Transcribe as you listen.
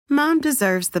Mom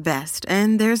deserves the best,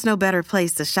 and there's no better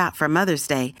place to shop for Mother's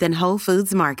Day than Whole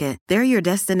Foods Market. They're your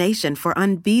destination for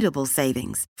unbeatable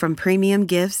savings, from premium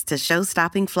gifts to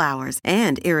show-stopping flowers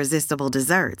and irresistible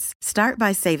desserts. Start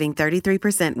by saving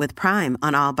 33% with Prime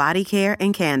on all body care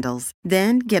and candles.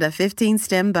 Then get a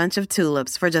 15-stem bunch of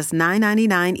tulips for just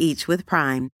 $9.99 each with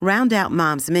Prime. Round out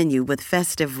Mom's menu with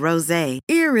festive rosé,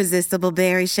 irresistible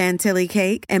berry chantilly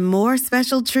cake, and more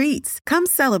special treats. Come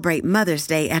celebrate Mother's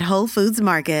Day at Whole Foods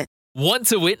Market. Want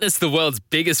to witness the world's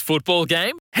biggest football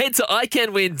game? Head to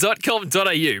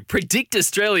iCanWin.com.au, predict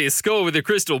Australia's score with a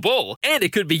crystal ball, and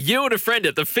it could be you and a friend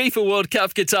at the FIFA World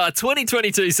Cup Qatar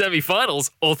 2022 semi-finals,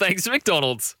 all thanks to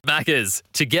McDonald's. Maccas,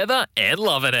 together and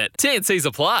loving it. TNCs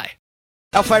apply.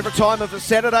 Our favourite time of the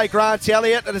Saturday, Grant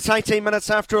Elliott, and it's 18 minutes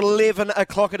after 11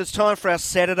 o'clock. It is time for our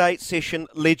Saturday Session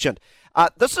Legend.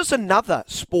 This is another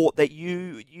sport that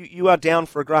you are down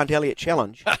for a Grant Elliott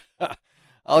challenge.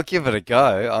 I'll give it a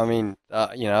go. I mean,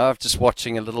 I'm just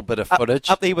watching a little bit of footage.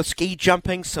 Up there with ski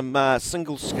jumping, some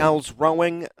single sculls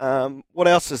rowing. What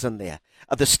else is in there?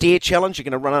 The stair challenge. You're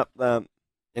going to run up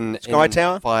in Sky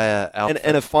Tower fire outfit.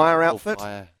 In a fire outfit.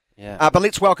 Fire, yeah. But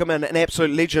let's welcome in an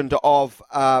absolute legend of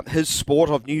his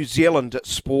sport, of New Zealand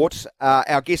sport.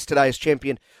 Our guest today is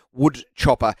champion wood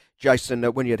chopper Jason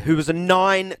Wynyard, who was a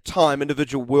 9-time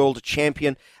individual world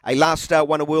champion. Last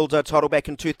won a world title back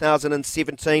in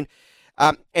 2017.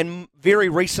 And very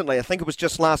recently, I think it was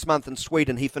just last month in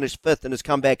Sweden, he finished 5th and has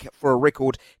come back for a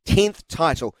record 10th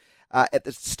title at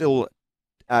the Still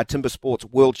Timber Sports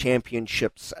World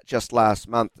Championships just last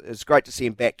month. It's great to see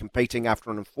him back competing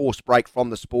after an enforced break from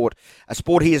the sport, a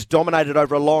sport he has dominated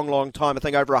over a long, long time. I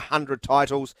think over 100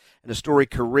 titles in a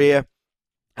storied career.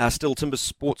 Still Timber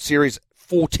Sports Series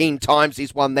 14 times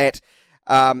he's won that.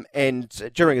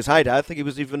 And during his heyday, I think he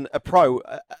was even a pro.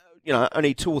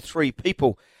 Only 2 or 3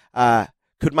 people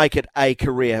could make it a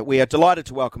career. We are delighted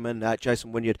to welcome in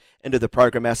Jason Wynyard into the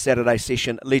program, our Saturday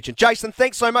Session legend. Jason,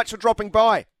 thanks so much for dropping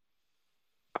by.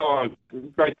 Oh,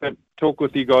 great to talk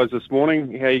with you guys this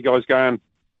morning. How you guys going?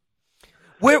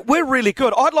 We're really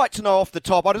good. I'd like to know off the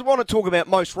top, I just want to talk about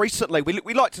most recently.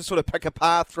 We like to sort of pick a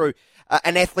path through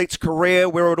an athlete's career,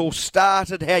 where it all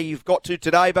started, how you've got to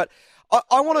today. But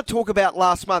I want to talk about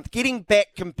last month, getting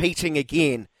back competing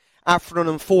again after an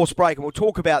enforced break, and we'll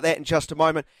talk about that in just a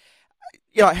moment.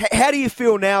 How do you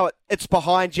feel now it's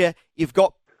behind you, you've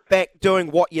got back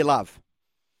doing what you love?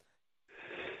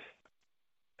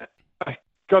 I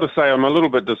got to say I'm a little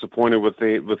bit disappointed with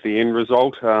the end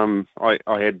result. I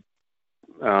had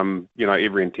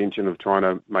every intention of trying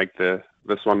to make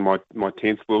this one my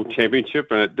 10th World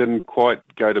Championship, and it didn't quite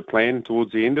go to plan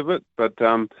towards the end of it. But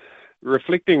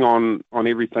reflecting on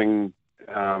everything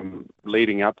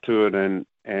leading up to it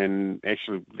and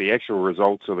actually the actual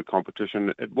results of the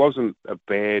competition, it wasn't a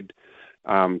bad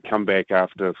comeback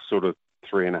after sort of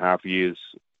 3.5 years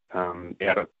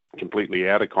completely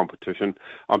out of competition.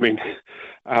 I mean,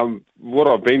 what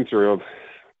I've been through,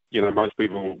 most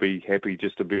people will be happy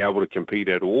just to be able to compete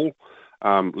at all,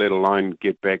 let alone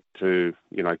get back to,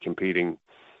 competing,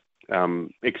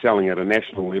 excelling at a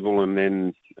national level, and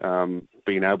then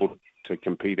being able to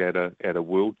compete at a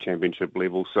world championship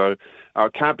level. So I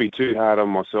can't be too hard on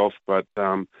myself, but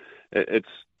it's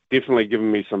definitely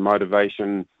given me some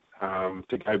motivation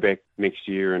to go back next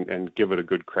year and give it a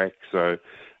good crack. So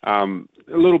a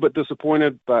little bit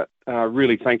disappointed, but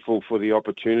really thankful for the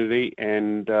opportunity.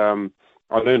 And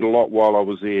I learned a lot while I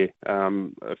was there.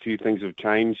 A few things have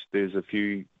changed. There's a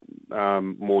few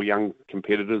more young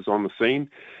competitors on the scene,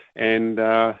 and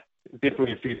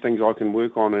definitely a few things I can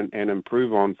work on and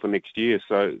improve on for next year.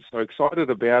 So excited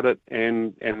about it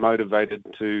and motivated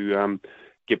to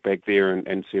get back there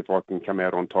and see if I can come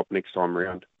out on top next time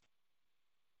around.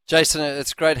 Jason,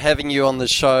 it's great having you on the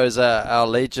show as our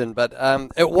legend, but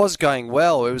it was going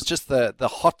well. It was just the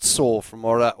hot sore, from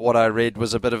what I read,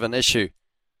 was a bit of an issue.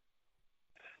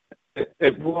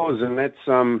 It was, and that's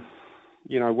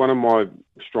one of my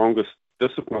strongest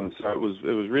disciplines. So it was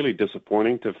really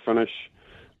disappointing to finish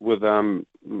with a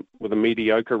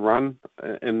mediocre run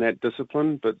in that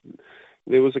discipline. But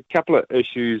there was a couple of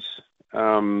issues,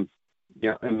 in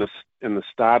the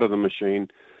start of the machine,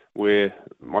 where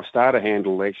my starter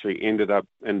handle actually ended up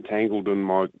entangled in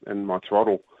my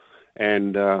throttle,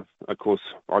 and of course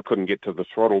I couldn't get to the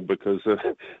throttle because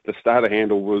the starter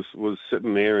handle was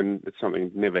sitting there, and it's something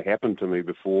that never happened to me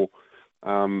before.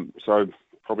 So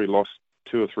probably lost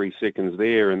 2 or 3 seconds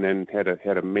there, and then had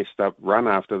a messed up run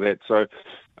after that. So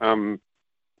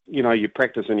you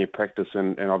practice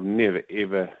and I've never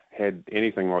ever had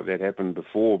anything like that happen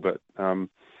before, but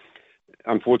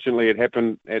unfortunately it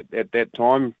happened at that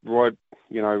time, right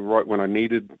right when I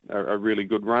needed a really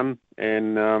good run.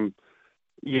 And,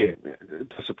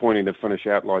 disappointing to finish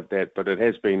out like that, but it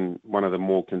has been one of the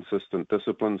more consistent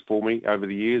disciplines for me over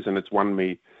the years, and it's won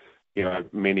me,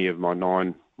 many of my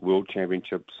 9 world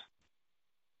championships.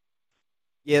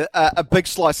 Yeah, a big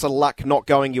slice of luck not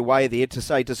going your way there. To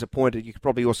say disappointed, you could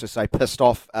probably also say pissed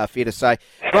off, fair to say.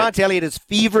 Grant Elliott is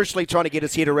feverishly trying to get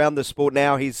his head around this sport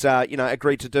now. He's,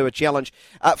 agreed to do a challenge.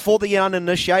 For the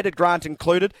uninitiated, Grant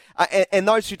included, and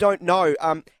those who don't know,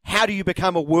 how do you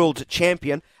become a world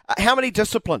champion? How many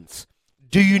disciplines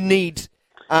do you need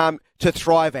to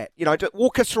thrive at?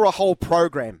 Walk us through a whole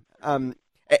program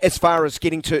as far as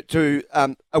getting to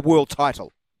a world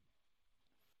title.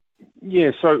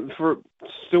 Yeah, so for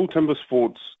still timber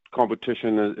sports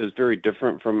competition is very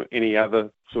different from any other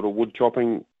sort of wood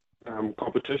chopping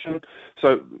competition.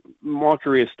 So my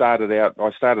career I started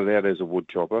out as a wood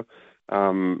chopper.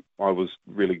 I was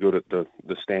really good at the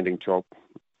standing chop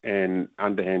and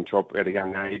underhand chop at a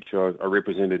young age. I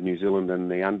represented New Zealand in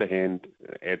the underhand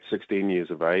at 16 years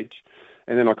of age.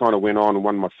 And then I kind of went on and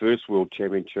won my first world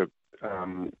championship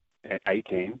at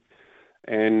 18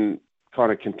 and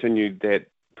kind of continued that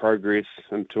progress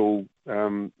until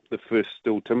the first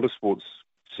Still Timber Sports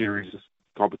Series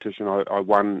competition I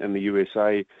won in the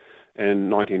USA in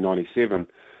 1997.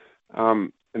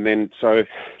 And then so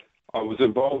I was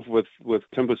involved with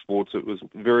timber sports. It was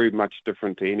very much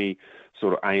different to any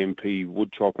sort of AMP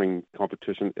wood chopping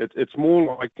competition. It's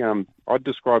more like, I'd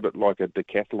describe it like a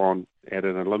decathlon at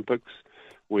an Olympics,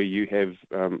 where you have,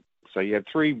 you have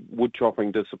 3 wood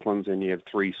chopping disciplines and you have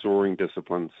 3 sawing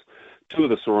disciplines. 2 of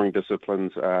the sawing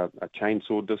disciplines are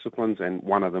chainsaw disciplines, and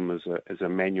one of them is a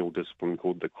manual discipline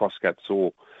called the crosscut saw.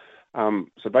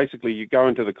 So basically, you go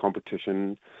into the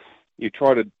competition, you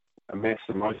try to amass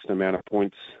the most amount of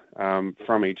points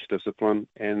from each discipline,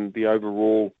 and the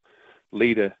overall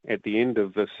leader at the end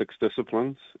of the 6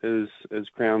 disciplines is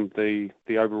crowned the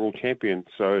overall champion.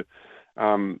 So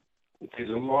there's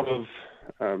a lot of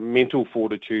mental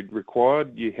fortitude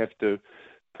required. You have to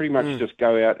pretty much just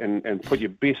go out and put your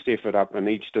best effort up in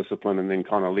each discipline, and then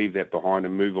kind of leave that behind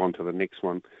and move on to the next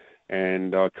one.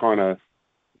 And I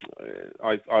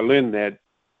learned that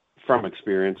from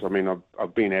experience. I mean,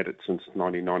 I've been at it since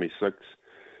 1996,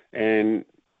 and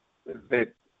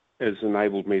that has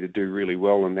enabled me to do really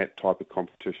well in that type of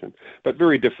competition. But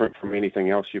very different from anything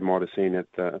else you might have seen at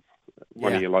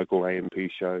one of your local AMP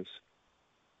shows.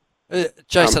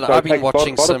 Jason, I've been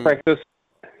watching lot of practice.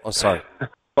 Oh, sorry.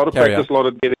 A lot of practice, a lot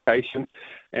of dedication,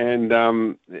 and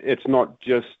it's not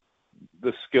just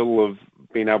the skill of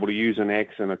being able to use an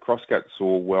axe and a crosscut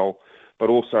saw well, but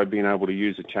also being able to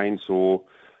use a chainsaw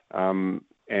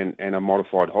and a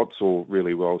modified hot saw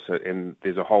really well. So, and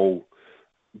there's a whole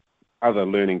other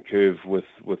learning curve with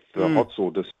the hot saw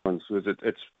disciplines.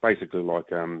 It's basically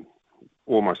like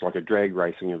almost like a drag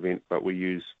racing event, but we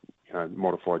use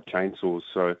modified chainsaws.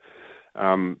 So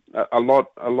a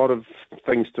lot of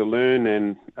things to learn,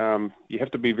 and you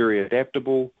have to be very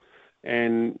adaptable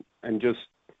and just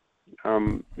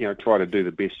try to do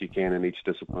the best you can in each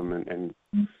discipline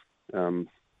and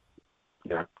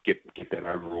get that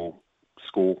overall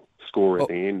score at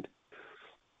the end.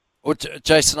 Well,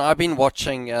 Jason, I've been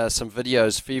watching some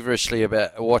videos feverishly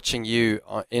about watching you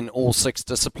in all 6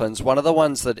 disciplines. One of the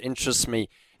ones that interests me,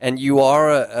 and you are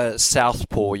a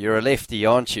southpaw, you're a lefty,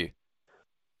 aren't you?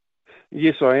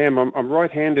 Yes, I am. I'm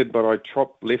right-handed, but I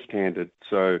chop left-handed.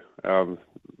 So a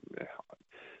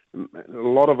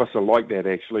lot of us are like that,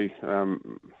 actually.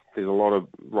 There's a lot of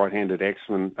right-handed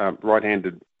axemen,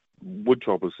 right-handed wood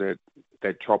choppers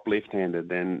that chop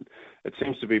left-handed, and it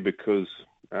seems to be because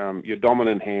your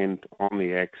dominant hand on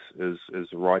the axe is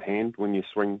the right hand when you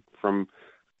swing from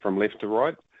left to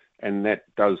right, and that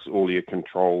does all your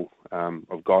control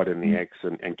of guiding the axe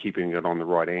and keeping it on the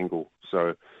right angle.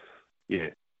 So, yeah.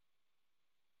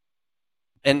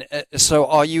 And so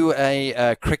are you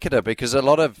a cricketer? Because a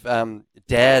lot of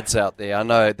dads out there, I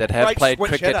know, that have played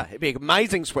cricket. Hitter. It'd be an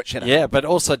amazing switch hitter. Yeah, but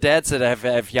also dads that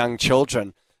have young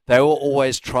children, they will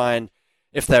always try and,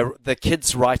 if the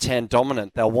kid's right-hand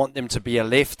dominant, they'll want them to be a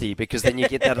lefty because then you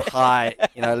get that high,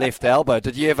 left elbow.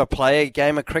 Did you ever play a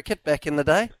game of cricket back in the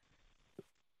day?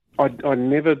 I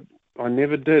never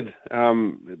did.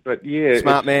 But yeah,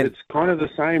 Smart man. It's kind of the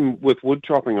same with wood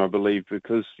chopping, I believe,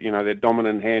 because, that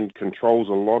dominant hand controls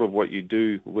a lot of what you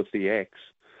do with the axe.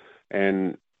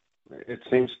 And it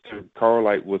seems to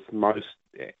correlate with most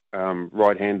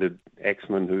right-handed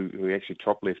axemen who actually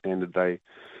chop left-handed. They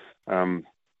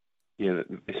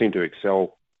seem to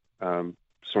excel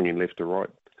swinging left to right.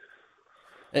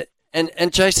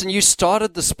 And Jason, you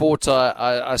started the sport,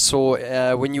 I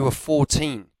saw, when you were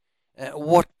 14.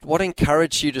 What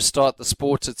encouraged you to start the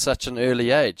sport at such an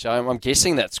early age? I'm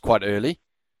guessing that's quite early.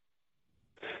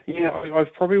 Yeah, I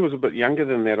probably was a bit younger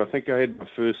than that. I think I had my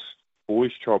first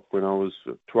boys chop when I was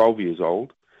 12 years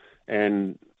old,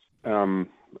 and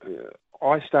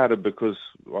I started because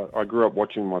I grew up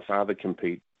watching my father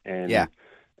compete, and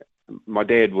my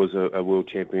dad was a world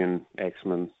champion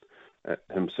axeman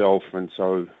himself, and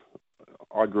so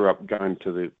I grew up going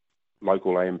to the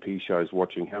local AMP shows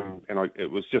watching him, and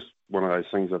it was just one of those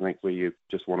things, I think, where you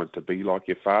just wanted to be like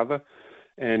your father.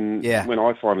 And when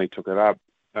I finally took it up,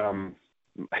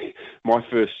 my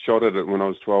first shot at it when I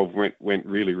was 12 went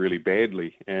really, really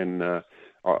badly, and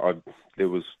there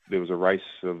was a race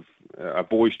of a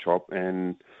boys chop,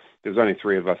 and there was only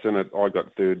 3 of us in it. I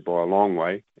got third by a long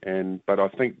way, but I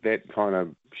think that kind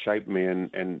of shaped me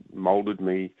and molded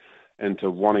me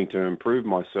into wanting to improve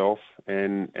myself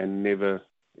and never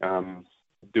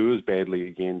do as badly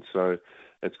again. So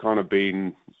it's kind of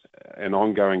been an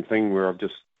ongoing thing where I've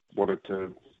just wanted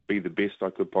to be the best I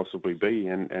could possibly be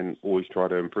and always try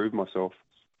to improve myself.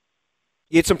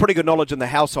 You had some pretty good knowledge in the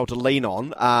household to lean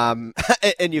on,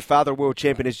 and your father, a world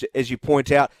champion, as you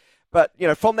point out. But, you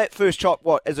know, from that first chop,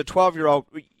 as a 12-year-old,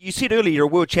 you said earlier you're a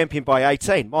world champion by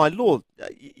 18. My Lord,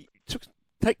 you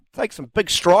take some big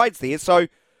strides there. So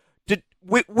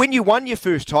when you won your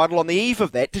first title on the eve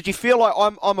of that, did you feel like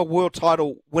I'm a world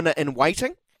title winner in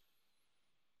waiting?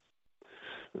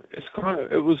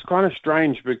 It was kind of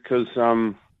strange because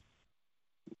I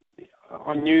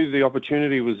knew the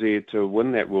opportunity was there to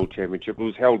win that world championship. It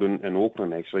was held in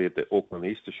Auckland, actually, at the Auckland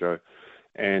Easter Show,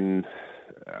 and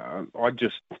I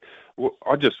just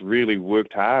really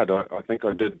worked hard. I think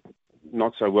I did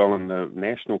not so well in the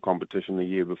national competition the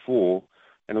year before,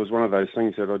 and it was one of those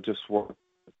things that I just wanted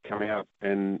to come out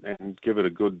and give it a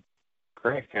good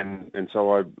crack, and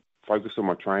so I focused on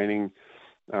my training.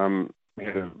 We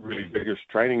had a really vigorous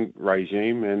training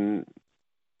regime, and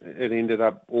it ended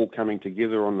up all coming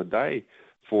together on the day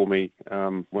for me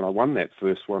when I won that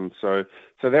first one. So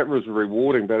that was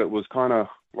rewarding, but it was kind of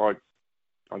like,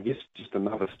 I guess, just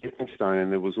another stepping stone.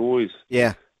 And there was always,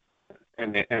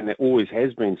 and there always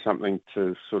has been something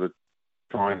to sort of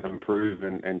try and improve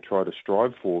and try to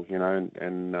strive for, you know.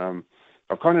 And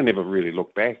I've kind of never really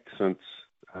looked back since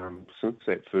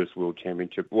that first World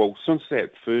Championship. Well, since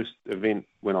that first event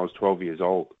when I was 12 years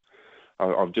old.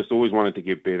 I've just always wanted to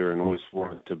get better and always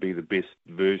wanted to be the best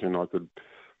version I could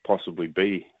possibly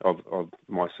be of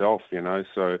myself, you know.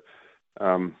 So,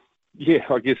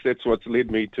 I guess that's what's led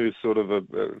me to sort of a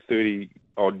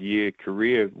 30-odd year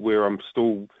career where I'm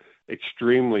still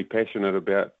extremely passionate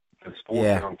about the sport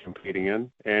that I'm competing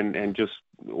in and just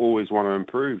always want to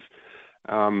improve.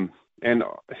 Even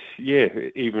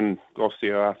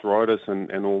osteoarthritis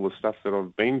and all the stuff that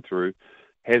I've been through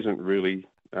hasn't really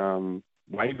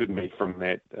wavered me from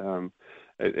that.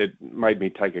 It made me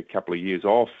take a couple of years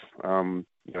off,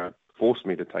 forced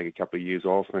me to take a couple of years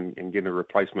off and get a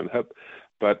replacement hip.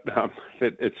 But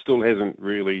it still hasn't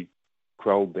really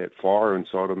quelled that fire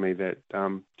inside of me that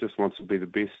just wants to be the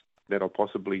best that I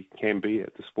possibly can be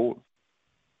at the sport.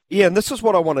 Yeah, and this is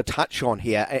what I want to touch on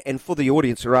here, and for the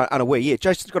audience who are unaware,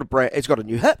 Jason's got a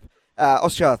new hip.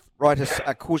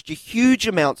 Osteoarthritis caused you huge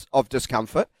amounts of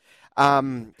discomfort.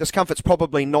 Discomfort's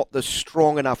probably not the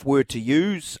strong enough word to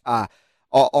use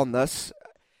on this.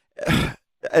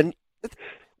 And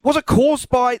was it caused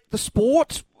by the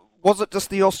sport? Was it just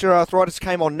the osteoarthritis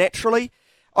came on naturally?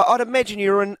 I'd imagine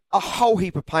you're in a whole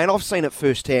heap of pain. I've seen it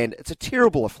firsthand. It's a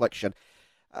terrible affliction.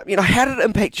 How did it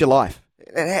impact your life?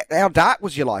 How dark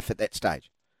was your life at that stage?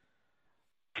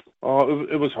 Oh,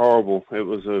 it was horrible. It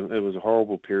was a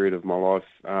horrible period of my life.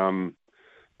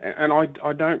 And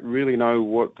I don't really know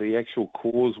what the actual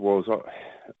cause was.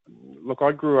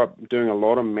 I grew up doing a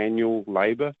lot of manual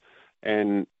labour,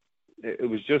 and it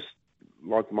was just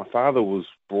like my father was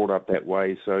brought up that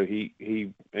way, so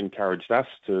he encouraged us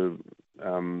to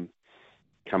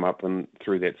come up and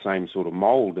through that same sort of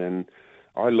mould. And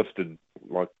I lifted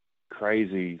like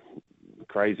crazy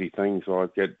things.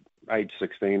 Like at age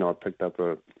 16, I picked up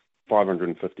a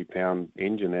 550-pound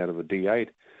engine out of a D8.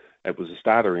 It was a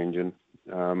starter engine.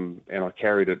 And I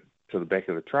carried it to the back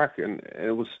of the truck, and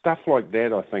it was stuff like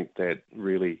that, I think, that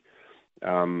really,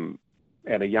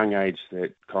 at a young age,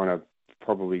 that kind of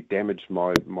probably damaged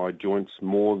my joints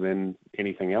more than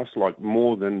anything else, like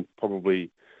more than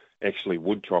probably actually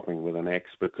wood chopping with an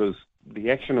axe, because the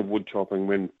action of wood chopping,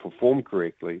 when performed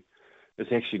correctly,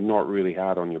 is actually not really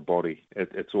hard on your body.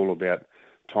 It's all about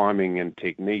timing and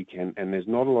technique, and there's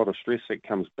not a lot of stress that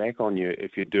comes back on you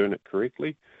if you're doing it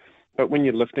correctly. But when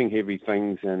you're lifting heavy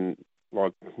things, and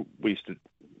like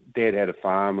Dad had a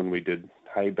farm and we did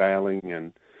hay baling,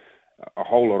 and a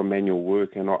whole lot of manual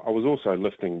work, and I was also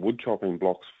lifting wood chopping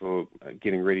blocks for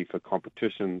getting ready for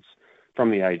competitions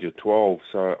from the age of 12.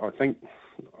 So I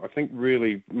think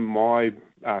really my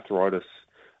arthritis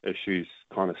issues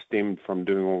kind of stemmed from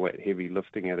doing all that heavy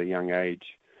lifting at a young age,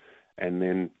 and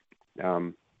then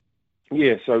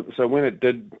so when it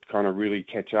did kind of really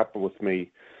catch up with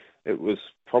me, it was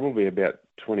probably about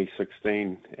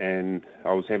 2016, and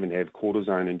I was having to have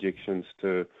cortisone injections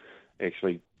to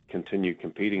actually continue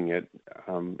competing at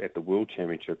the World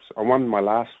Championships. I won my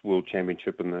last World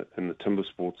Championship in the timber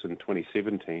sports in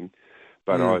 2017,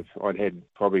 but I'd had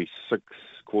probably 6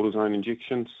 cortisone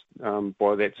injections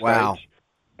by that stage. Wow.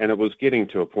 And it was getting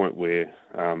to a point where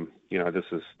this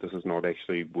is not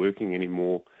actually working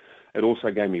anymore. It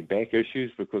also gave me back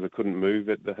issues because I couldn't move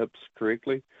at the hips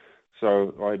correctly.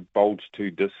 So I bulged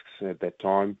 2 discs at that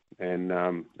time and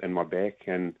my back,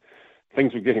 and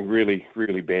things were getting really,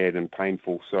 really bad and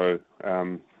painful. So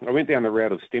I went down the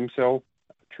route of stem cell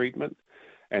treatment,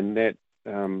 and that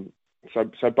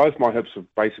so both my hips were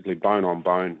basically bone on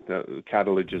bone. The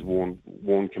cartilage is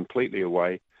worn completely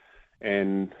away,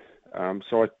 and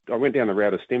so I went down the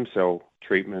route of stem cell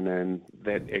treatment, and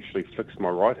that actually fixed my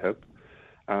right hip.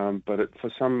 But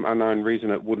for some unknown reason,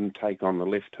 it wouldn't take on the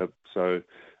left hip. So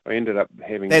I ended up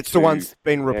having That's the one's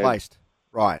been replaced,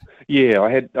 right? Yeah, I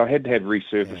had to have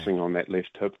resurfacing on that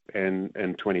left hip in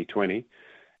 2020,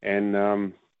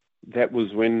 and that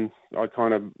was when I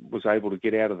kind of was able to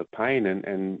get out of the pain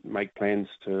and make plans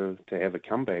to have a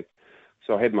comeback.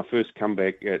 So I had my first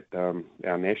comeback at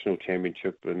our national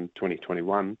championship in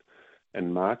 2021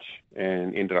 in March,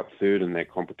 and ended up 3rd in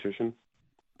that competition.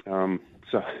 So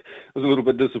I was a little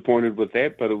bit disappointed with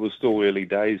that, but it was still early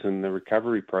days in the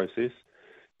recovery process,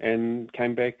 and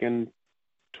came back in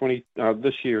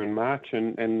this year in March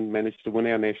and managed to win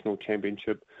our national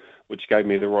championship, which gave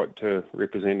me the right to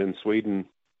represent in Sweden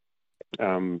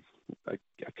a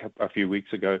few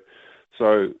weeks ago.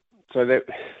 So that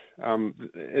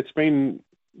it's been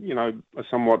a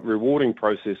somewhat rewarding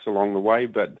process along the way,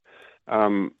 but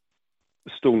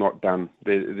still not done.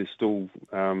 There's still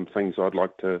things I'd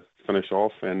like to finish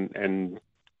off and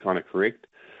kind of correct.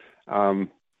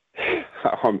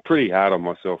 I'm pretty hard on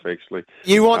myself, actually.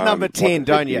 You want number 10,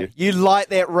 don't you? You like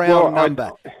that round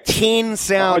number. 10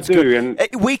 sounds good.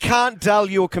 We can't dull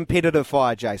your competitive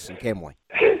fire, Jason, can we?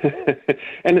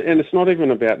 and it's not even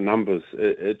about numbers.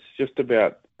 It's just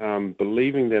about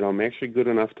believing that I'm actually good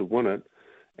enough to win it,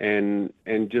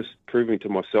 and just proving to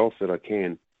myself that I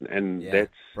can. And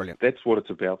that's what it's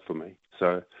about for me.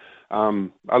 So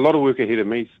a lot of work ahead of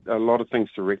me, a lot of things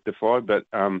to rectify, but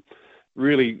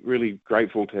really, really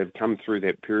grateful to have come through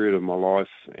that period of my life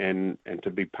and to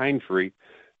be pain-free,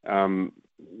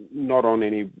 not on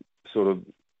any sort of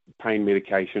pain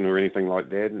medication or anything like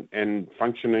that, and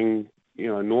functioning,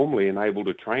 normally and able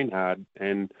to train hard,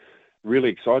 and really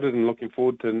excited and looking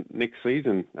forward to next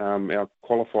season. Our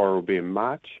qualifier will be in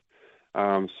March,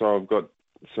 so I've got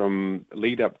some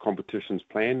lead-up competitions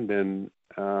planned, and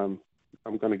I'm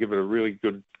going to give it a really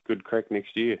good crack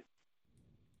next year.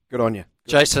 Good on you.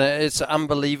 Jason, it's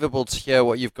unbelievable to hear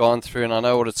what you've gone through, and I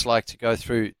know what it's like to go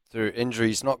through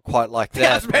injuries, not quite like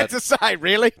that. I was about to say,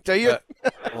 really? Do you?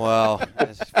 Well,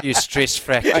 there's a few stress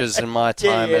fractures in my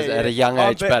time at a young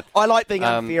age. But I like being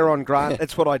unfair on Grant.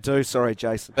 That's what I do. Sorry,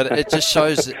 Jason. But it just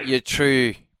shows your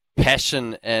true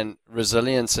passion and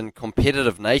resilience and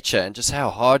competitive nature, and just how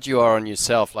hard you are on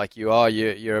yourself. Like you are,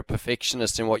 you're a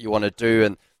perfectionist in what you want to do,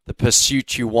 and the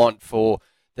pursuit you want for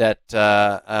that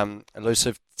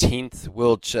elusive 10th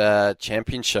World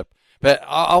Championship. But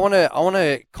I want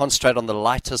to concentrate on the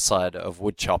lighter side of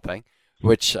wood chopping,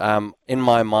 which in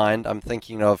my mind I'm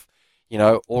thinking of,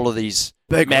 all of these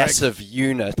big massive rigs.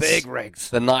 Units, big rigs,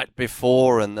 the night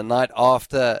before and the night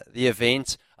after the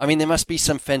event. I mean, there must be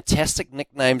some fantastic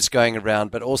nicknames going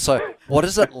around, but also, what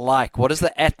is it like? What is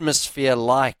the atmosphere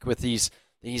like with these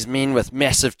men with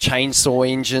massive chainsaw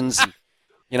engines? And,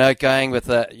 going with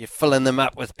you're filling them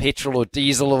up with petrol or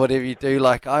diesel or whatever you do.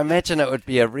 Like, I imagine it would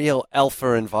be a real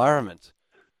alpha environment,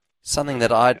 something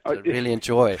that I'd really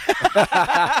enjoy.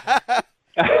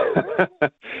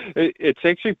 It's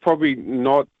actually probably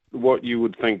not what you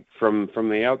would think from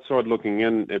the outside looking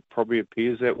in. It probably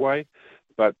appears that way,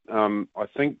 but I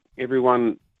think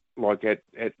everyone, like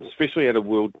especially at a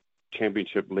world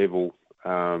championship level,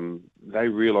 they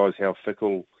realise how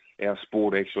fickle our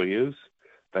sport actually is.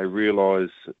 They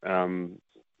realise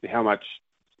how much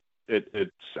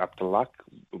it's up to luck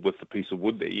with the piece of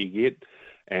wood that you get,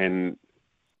 and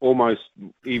almost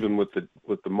even with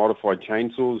the modified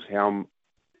chainsaws, how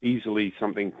easily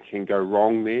something can go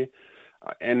wrong there.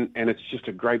 and it's just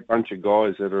a great bunch of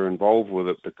guys that are involved with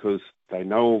it because they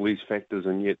know all these factors,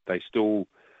 and yet they still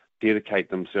dedicate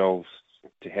themselves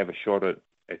to have a shot at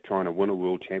trying to win a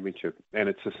world championship. And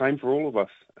it's the same for all of us.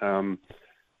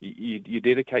 You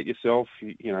dedicate yourself,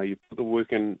 you put the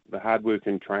work in, the hard work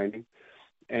in training,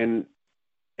 and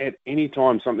at any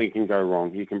time something can go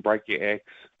wrong. You can break your axe,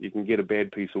 you can get a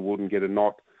bad piece of wood and get a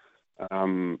knot.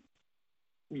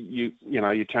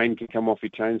 Your chain can come off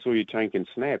your chainsaw, your chain can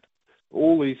snap.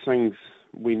 All these things,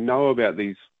 we know about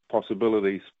these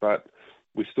possibilities, but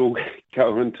we still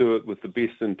go into it with the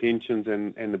best intentions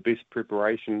and the best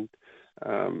preparation,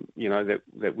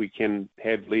 that we can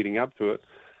have leading up to it.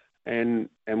 And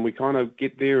we kind of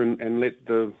get there and let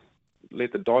the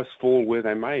dice fall where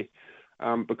they may,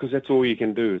 because that's all you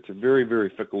can do. It's a very, very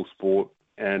fickle sport,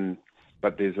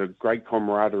 but there's a great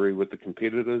camaraderie with the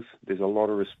competitors. There's a lot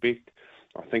of respect.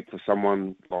 I think for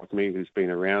someone like me who's been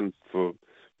around for,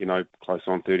 close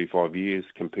on 35 years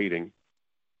competing,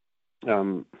 it's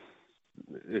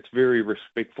a very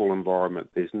respectful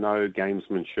environment. There's no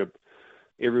gamesmanship.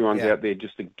 Everyone's out there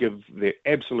just to give their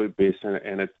absolute best,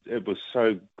 and it was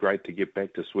so great to get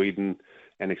back to Sweden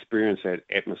and experience that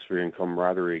atmosphere and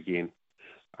camaraderie again.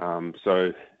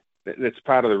 So that's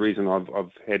part of the reason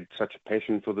I've had such a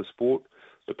passion for the sport.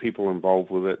 The people involved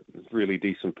with it, really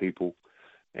decent people,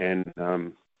 and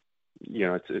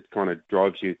it kind of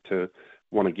drives you to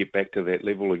want to get back to that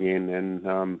level again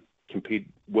and compete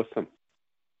with them.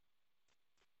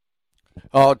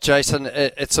 Oh, Jason,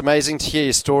 it's amazing to hear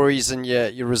your stories and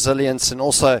your resilience, and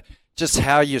also just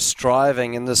how you're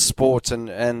striving in this sport and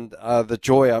the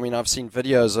joy. I mean, I've seen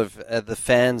videos of the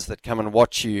fans that come and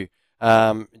watch you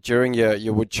during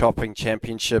your wood chopping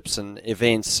championships and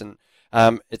events, and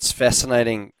it's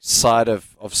fascinating side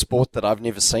of sport that I've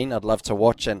never seen. I'd love to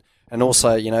watch, and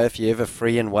also, if you're ever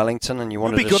free in Wellington and you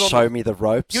wanted to show me the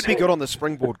ropes. You'd be good on the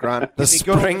springboard, Grant. The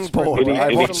springboard.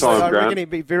 Anytime, Grant.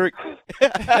 Be very...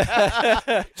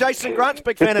 Jason, Grant's a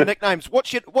big fan of nicknames. What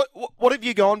have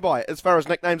you gone by as far as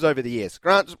nicknames over the years?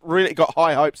 Grant's really got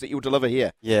high hopes that you'll deliver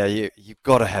here. Yeah, you've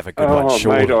got to have a good one,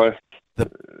 sure. Mate,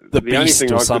 the beast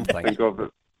or something.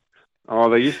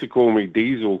 They used to call me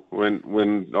Diesel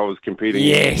when I was competing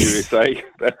in the USA.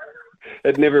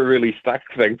 It never really stuck,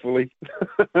 thankfully.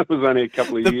 It was only a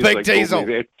couple of years. The big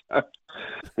Diesel.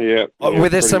 Yeah. Were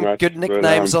there some much, good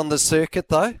nicknames on the circuit,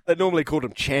 though? They normally called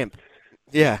him Champ.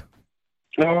 Yeah.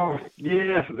 Oh,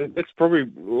 yeah. That's probably,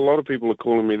 a lot of people are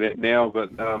calling me that now,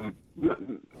 but I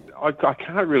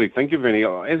can't really think of any.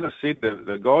 As I said,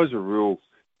 the guys are real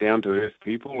down-to-earth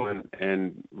people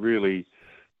and really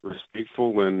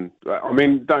respectful. And, I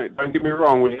mean, don't get me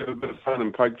wrong, we have a bit of fun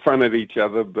and poke fun at each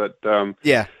other, but...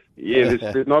 Yeah,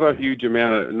 there's not a huge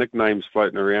amount of nicknames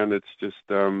floating around. It's just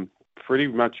pretty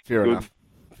much Fair good.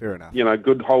 Fair enough.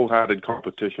 Good wholehearted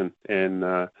competition,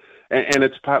 and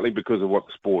it's partly because of what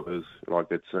the sport is. Like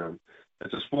it's a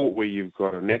sport where you've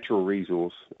got a natural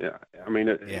resource. Yeah, I mean,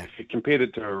 if you compare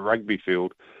it to a rugby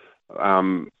field,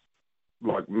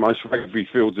 like most rugby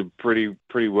fields are pretty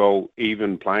well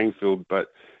even playing field,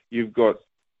 but you've got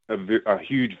a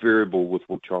huge variable with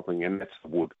wood chopping, and that's the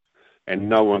wood. And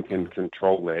no one can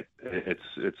control that.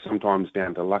 It's sometimes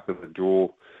down to luck of the draw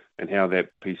and how that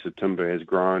piece of timber has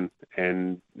grown.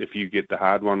 And if you get the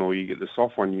hard one or you get the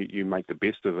soft one, you make the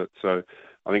best of it. So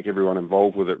I think everyone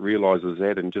involved with it realises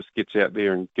that and just gets out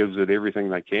there and gives it everything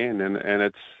they can. And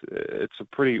it's a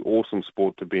pretty awesome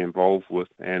sport to be involved with,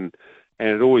 and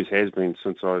it always has been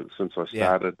since I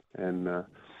started. Yeah. And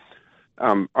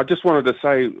I just wanted to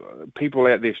say, people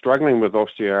out there struggling with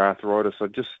osteoarthritis,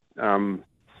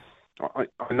 I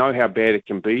know how bad it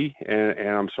can be, and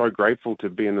I'm so grateful to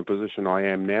be in the position I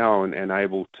am now and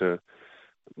able to,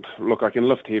 look, I can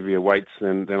lift heavier weights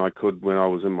than I could when I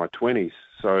was in my 20s.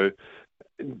 So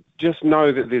just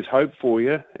know that there's hope for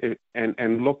you,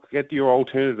 and look at your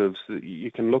alternatives.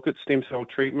 You can look at stem cell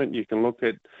treatment, you can look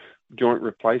at joint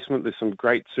replacement. There's some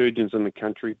great surgeons in the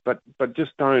country, but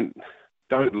just don't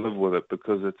live with it,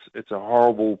 because it's a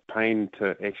horrible pain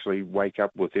to actually wake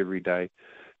up with every day.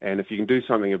 And if you can do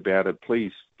something about it,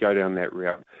 please go down that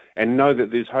route. And know that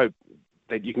there's hope,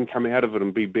 that you can come out of it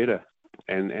and be better.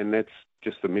 And that's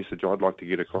just the message I'd like to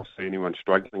get across to anyone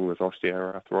struggling with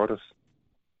osteoarthritis.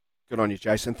 Good on you,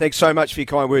 Jason. Thanks so much for your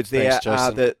kind words there. Thanks,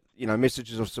 Jason.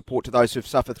 Messages of support to those who've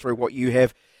suffered through what you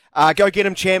have. Go get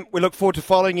him, champ. We look forward to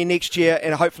following you next year,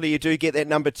 and hopefully you do get that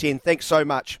number 10. Thanks so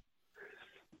much.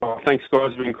 Oh, thanks, guys.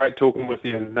 It's been great talking with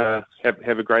you, and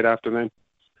have a great afternoon.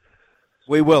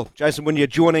 We will. Jason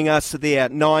Wynyard joining us there,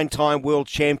 9-time world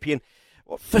champion.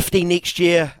 50 next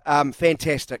year.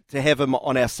 Fantastic to have him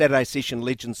on our Saturday Session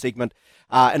Legend segment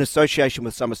in association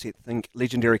with Somerset. Think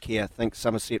Legendary Care, think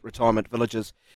Somerset Retirement Villages.